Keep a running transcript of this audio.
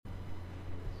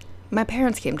my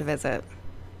parents came to visit.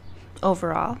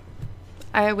 Overall,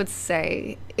 I would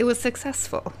say it was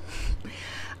successful.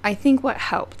 I think what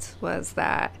helped was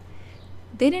that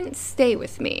they didn't stay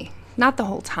with me, not the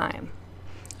whole time.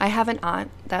 I have an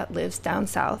aunt that lives down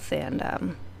south,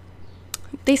 and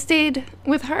they stayed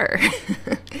with her.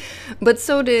 But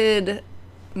so did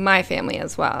my family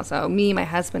as well. So me, my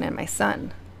husband, and my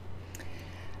son.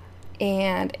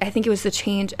 And I think it was the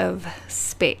change of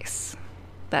space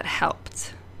that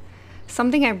helped.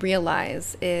 Something I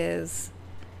realize is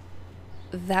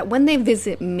that when they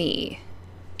visit me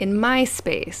in my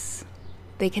space,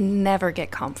 they can never get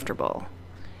comfortable.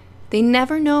 They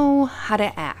never know how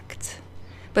to act.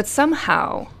 But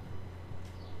somehow,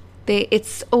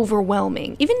 it's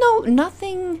overwhelming. Even though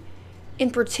nothing in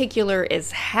particular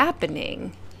is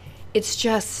happening, it's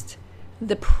just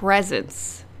the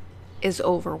presence is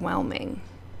overwhelming.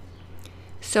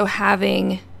 So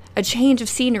having a change of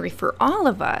scenery for all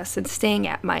of us and staying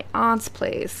at my aunt's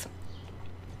place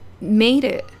made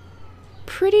it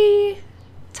pretty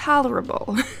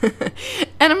tolerable.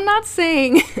 And I'm not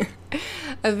saying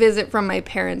a visit from my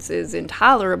parents is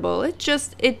intolerable.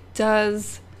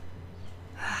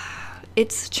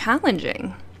 It's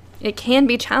challenging. It can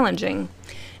be challenging.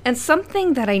 And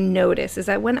something that I notice is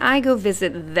that when I go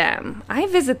visit them, I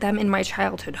visit them in my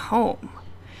childhood home.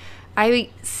 I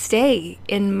stay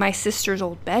in my sister's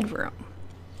old bedroom.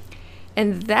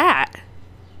 And that's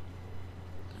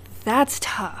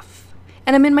tough.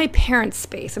 And I'm in my parents'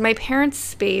 space. And my parents'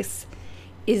 space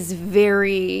is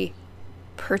very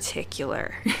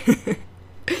particular.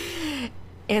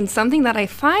 And something that I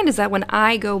find is that when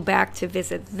I go back to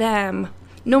visit them,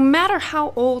 no matter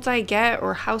how old I get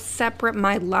or how separate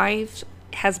my life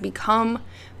has become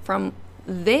from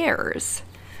theirs,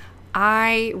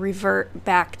 I revert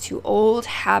back to old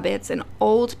habits and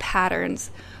old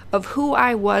patterns of who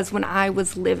I was when I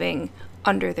was living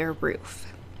under their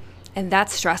roof. And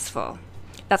that's stressful.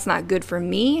 That's not good for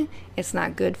me. It's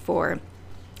not good for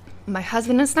my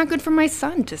husband. It's not good for my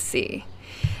son to see.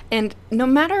 And no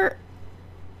matter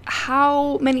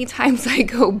how many times I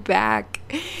go back,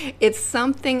 it's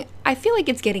something I feel like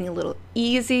it's getting a little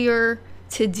easier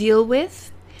to deal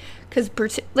with, because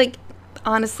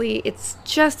honestly, it's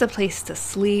just a place to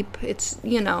sleep. It's,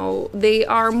 they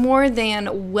are more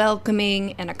than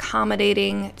welcoming and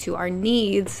accommodating to our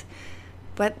needs,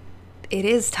 but it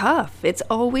is tough. It's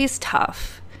always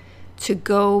tough to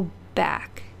go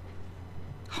back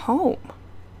home,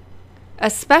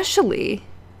 especially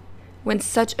when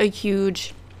such a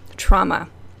huge trauma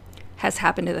has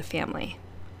happened to the family.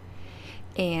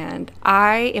 And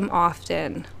I am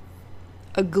often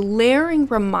a glaring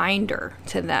reminder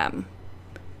to them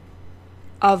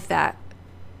of that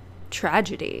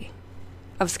tragedy,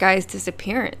 of Sky's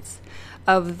disappearance,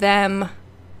 of them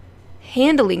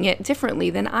handling it differently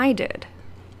than I did.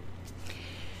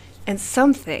 And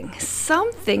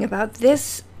something about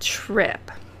this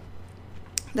trip,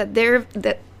 that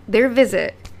their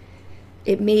visit,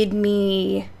 it made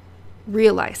me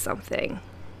realize something.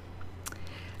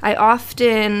 I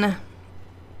often,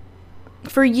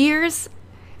 for years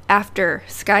after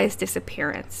Sky's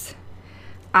disappearance,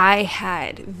 I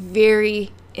had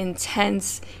very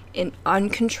intense and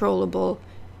uncontrollable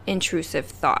intrusive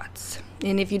thoughts.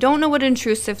 And if you don't know what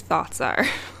intrusive thoughts are,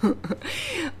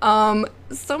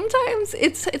 sometimes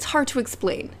it's hard to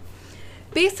explain.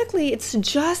 Basically, it's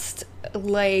just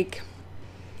like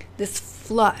this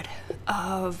flood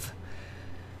of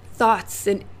thoughts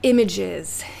and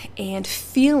images and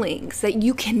feelings that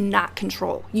you cannot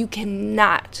control. You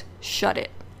cannot shut it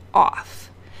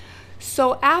off.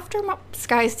 So after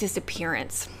Sky's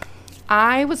disappearance,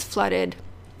 I was flooded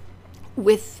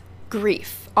with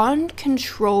grief,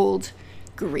 uncontrolled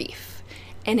grief.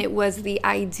 And it was the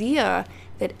idea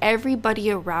that everybody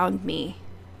around me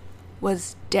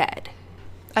was dead.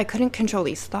 I couldn't control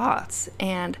these thoughts,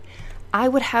 and I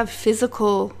would have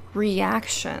physical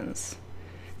reactions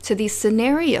to these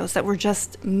scenarios that were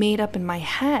just made up in my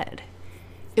head.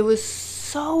 It was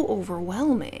so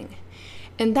overwhelming.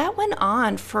 And that went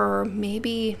on for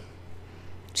maybe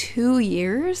 2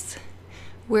 years,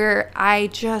 where I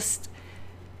just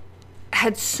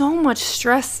had so much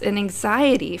stress and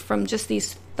anxiety from just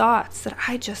these thoughts that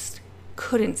I just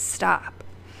couldn't stop.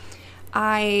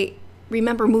 I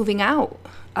remember moving out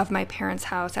of my parents'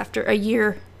 house after a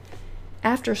year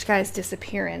after Sky's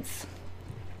disappearance.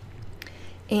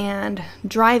 And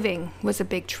driving was a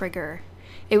big trigger.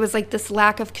 It was like this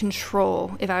lack of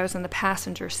control if I was in the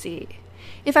passenger seat.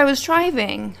 If I was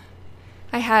driving,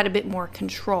 I had a bit more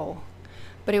control.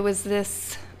 But it was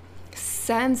this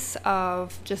sense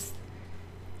of just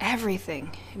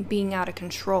everything being out of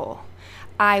control.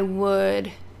 I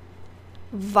would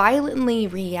violently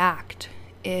react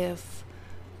if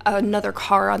another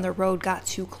car on the road got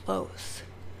too close.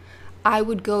 I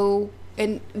would go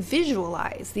and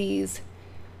visualize these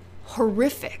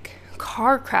horrific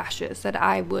car crashes that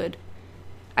I would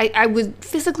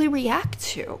physically react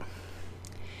to.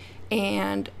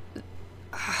 And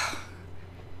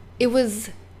it was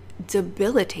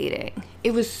debilitating.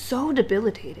 It was so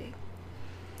debilitating.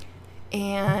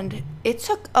 And it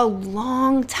took a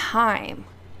long time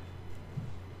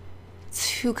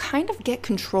to kind of get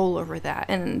control over that,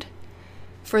 and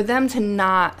for them to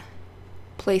not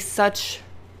play such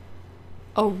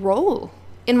a role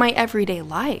in my everyday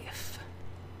life.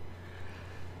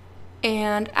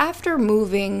 And after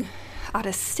moving out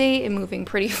of state and moving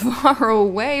pretty far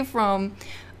away from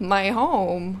my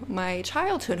home, my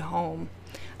childhood home,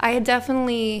 I had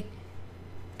definitely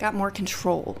got more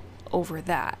control over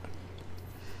that.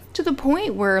 To the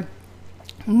point where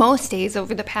most days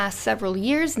over the past several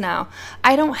years now,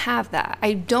 I don't have that.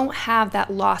 I don't have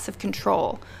that loss of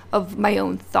control of my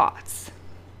own thoughts.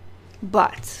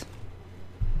 But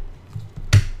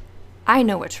I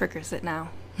know what triggers it now.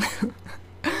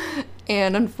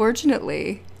 And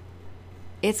unfortunately,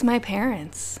 it's my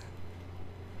parents.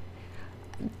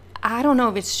 I don't know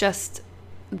if it's just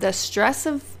the stress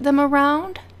of them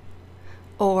around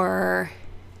or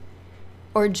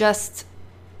just,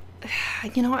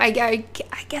 I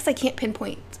guess I can't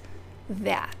pinpoint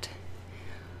that.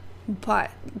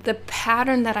 But the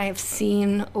pattern that I have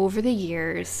seen over the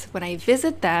years when I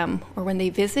visit them or when they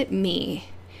visit me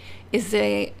is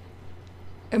the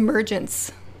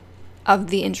emergence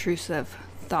of the intrusive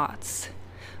thoughts,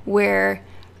 where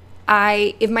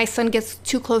if my son gets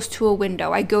too close to a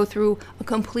window, I go through a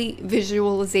complete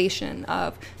visualization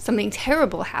of something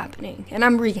terrible happening, and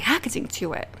I'm reacting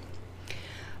to it.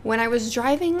 When I was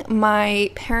driving my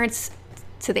parents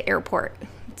to the airport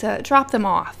to drop them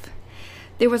off,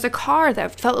 there was a car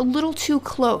that felt a little too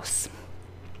close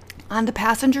on the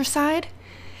passenger side,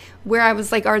 where I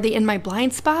was like, are they in my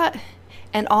blind spot?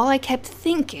 And all I kept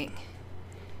thinking,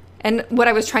 and what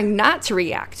I was trying not to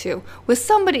react to, was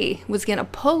somebody was going to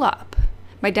pull up.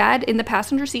 My dad in the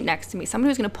passenger seat next to me, somebody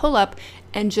was going to pull up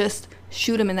and just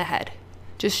shoot him in the head.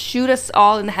 Just shoot us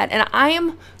all in the head. And I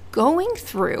am going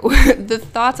through the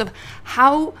thoughts of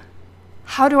how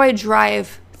do I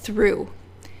drive through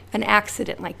an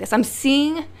accident like this? I'm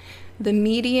seeing the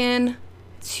median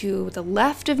to the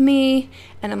left of me,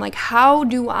 and I'm like, how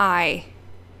do I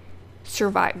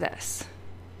survive this?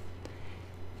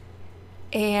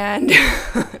 And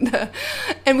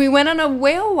and we went on a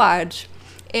whale watch,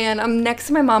 and I'm next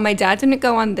to my mom. My dad didn't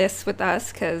go on this with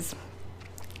us because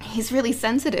he's really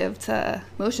sensitive to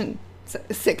motion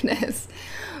sickness.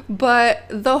 But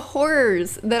the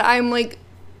horrors that I'm like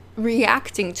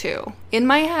reacting to in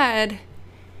my head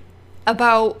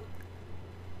about,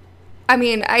 I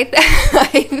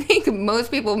think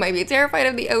most people might be terrified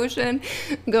of the ocean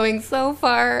going so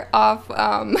far off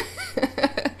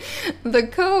the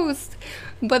coast.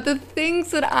 But the things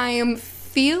that I am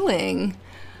feeling,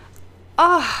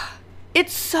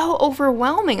 it's so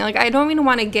overwhelming. Like, I don't even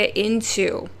want to get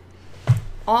into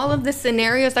all of the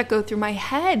scenarios that go through my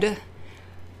head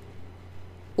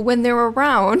when they're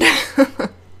around.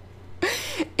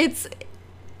 It's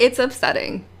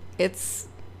upsetting. It's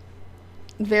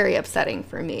very upsetting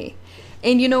for me.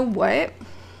 And you know what?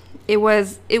 It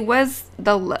was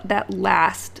that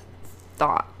last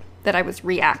thought that I was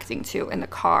reacting to in the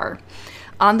car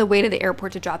on the way to the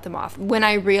airport to drop them off, when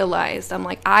I realized, I'm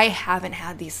like, I haven't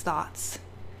had these thoughts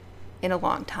in a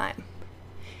long time.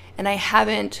 And I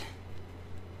haven't,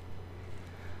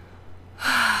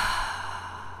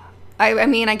 I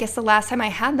guess the last time I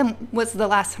had them was the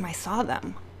last time I saw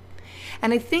them.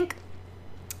 And I think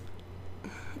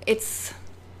it's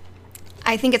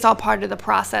all part of the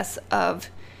process of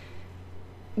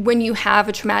when you have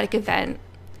a traumatic event,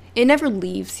 it never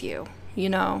leaves you, you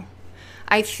know?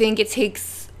 I think it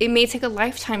may take a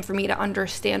lifetime for me to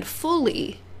understand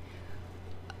fully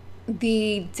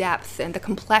the depth and the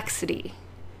complexity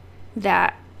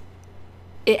that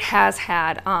it has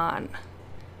had on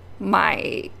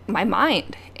my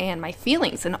mind and my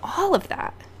feelings and all of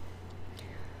that.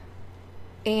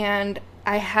 And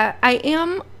I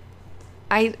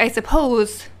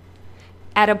suppose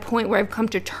at a point where I've come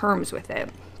to terms with it.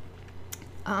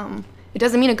 It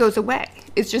doesn't mean it goes away.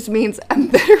 It just means I'm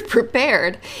better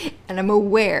prepared and I'm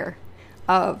aware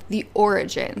of the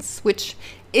origins, which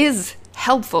is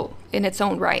helpful in its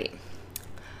own right.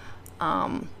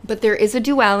 But there is a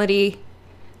duality,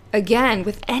 again,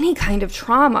 with any kind of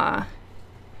trauma,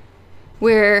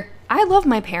 where I love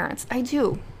my parents. I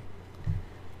do.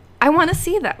 I want to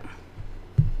see them.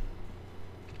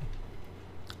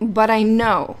 But I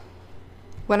know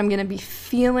what I'm going to be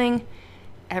feeling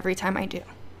every time I do.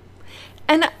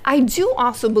 And I do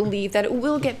also believe that it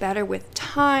will get better with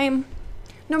time.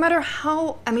 No matter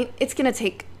how, it's going to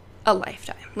take a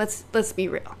lifetime. Let's be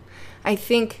real. I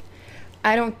think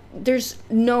there's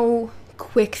no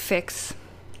quick fix.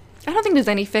 I don't think there's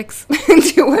any fix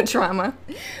to a trauma.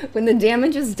 When the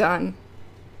damage is done,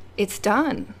 it's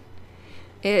done.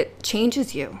 It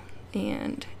changes you.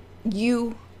 And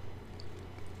you,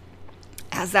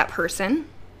 as that person,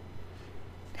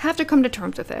 have to come to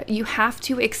terms with it. You have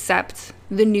to accept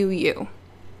the new you.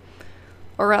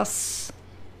 Or else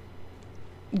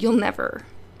you'll never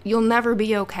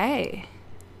be okay.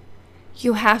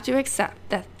 You have to accept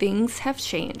that things have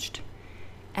changed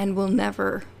and will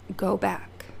never go back.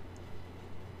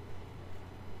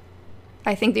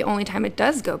 I think the only time it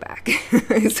does go back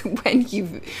is when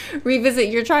you revisit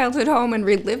your childhood home and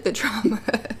relive the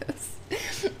traumas.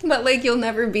 But you'll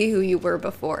never be who you were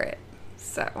before it.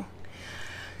 So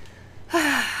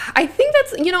I think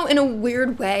that's, in a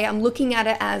weird way, I'm looking at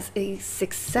it as a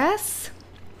success.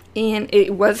 And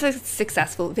it was a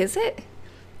successful visit.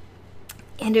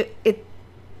 And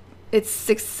it's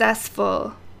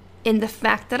successful in the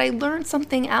fact that I learned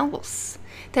something else,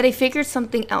 that I figured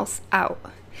something else out,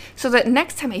 so that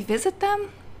next time I visit them,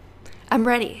 I'm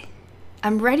ready.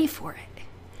 I'm ready for it.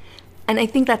 And I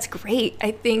think that's great.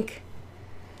 I think,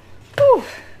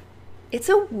 it's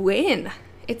a win.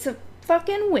 It's a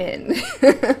fucking win.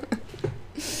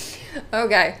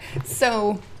 Okay,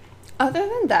 so other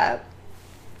than that,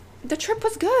 the trip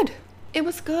was good. It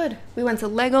was good. We went to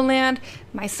Legoland.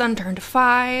 My son turned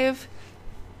 5.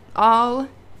 All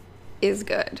is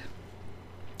good.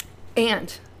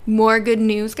 And more good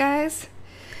news, guys.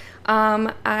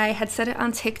 I had said it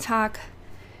on TikTok,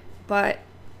 but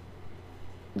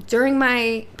during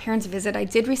my parents' visit, I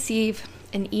did receive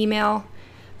an email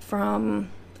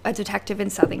from a detective in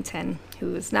Southington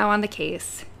who is now on the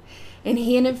case. And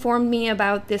he had informed me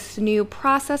about this new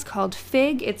process called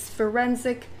FIG. It's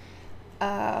Forensic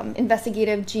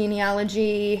Investigative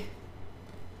Genealogy.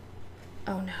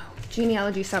 Oh no,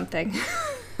 genealogy something.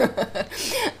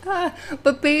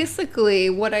 But basically,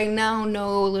 what I now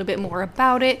know a little bit more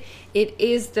about it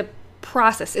is the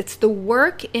process. It's the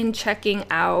work in checking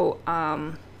out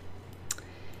and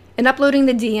uploading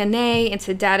the DNA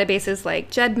into databases like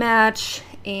GEDmatch.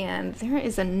 And there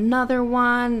is another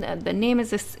one. The name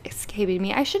is escaping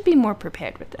me. I should be more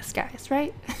prepared with this, guys,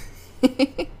 right?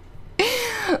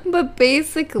 But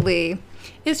basically,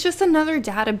 it's just another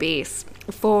database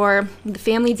for the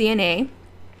family DNA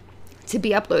to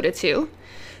be uploaded to,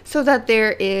 so that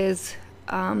there is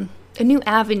a new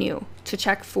avenue to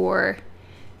check for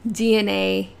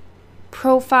DNA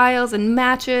profiles and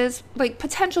matches, like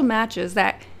potential matches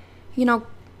that,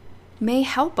 may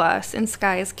help us in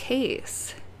Sky's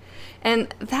case.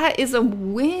 And that is a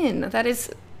win.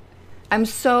 I'm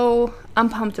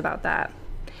pumped about that.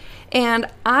 And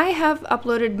I have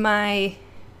uploaded my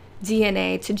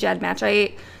DNA to GEDmatch.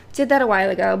 I did that a while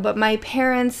ago, but my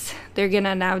parents, they're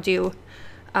gonna now do,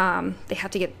 they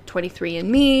have to get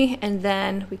 23andMe, and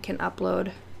then we can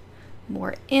upload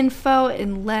more info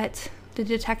and let the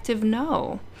detective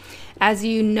know. As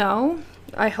you know,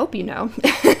 I hope you know,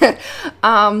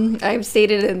 I've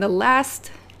stated in the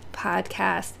last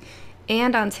podcast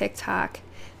and on TikTok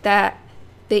that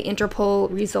the Interpol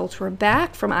results were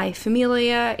back from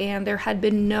iFamilia, and there had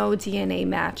been no DNA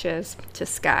matches to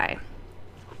Sky.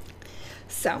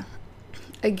 So,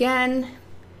 again,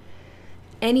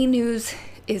 any news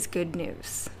is good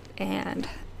news, and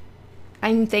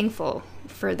I'm thankful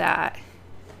for that.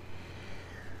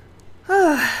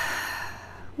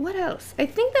 What else? I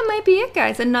think that might be it,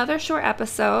 guys. Another short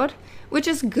episode, which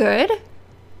is good,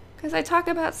 because I talk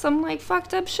about some,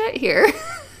 fucked up shit here.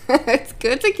 It's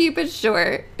good to keep it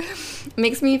short. It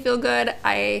makes me feel good.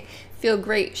 I feel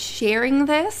great sharing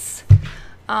this,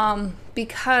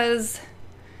 because,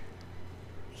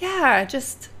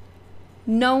 just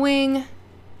knowing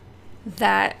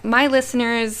that my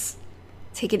listeners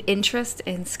take an interest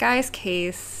in Sky's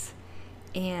case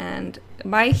and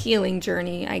my healing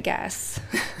journey, I guess,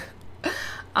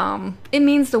 it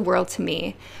means the world to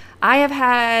me. I have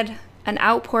had an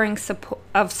outpouring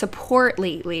of support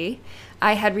lately.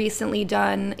 I had recently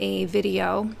done a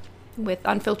video with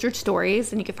Unfiltered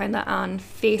Stories, and you can find that on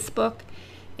Facebook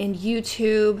and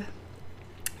YouTube.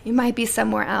 It might be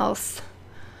somewhere else.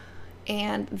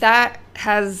 And that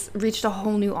has reached a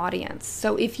whole new audience.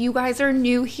 So if you guys are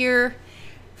new here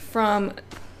from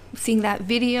seeing that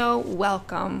video,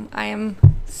 welcome. I am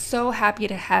so happy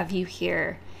to have you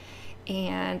here.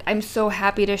 And I'm so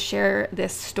happy to share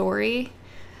this story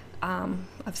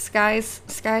of Sky's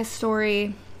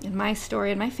story and my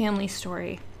family's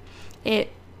story.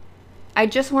 I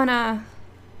just want to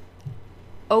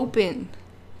open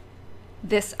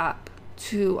this up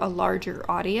to a larger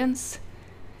audience,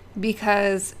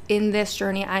 because in this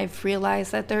journey I've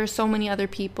realized that there are so many other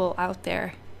people out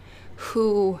there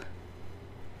who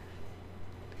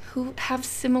have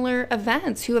similar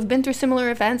events, who have been through similar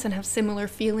events and have similar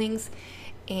feelings.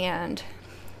 And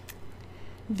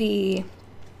the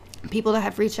people that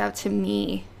have reached out to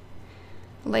me,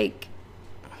 like,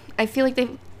 I feel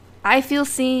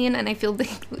seen, and I feel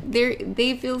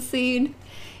they feel seen,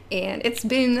 and it's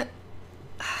been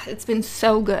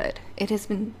so good. It has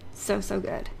been so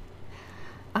good.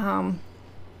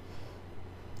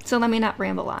 So let me not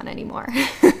ramble on anymore.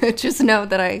 Just know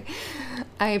that I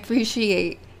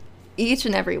appreciate each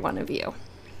and every one of you.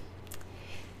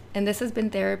 And this has been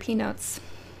Therapy Notes,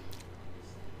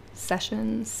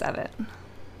 Session 7.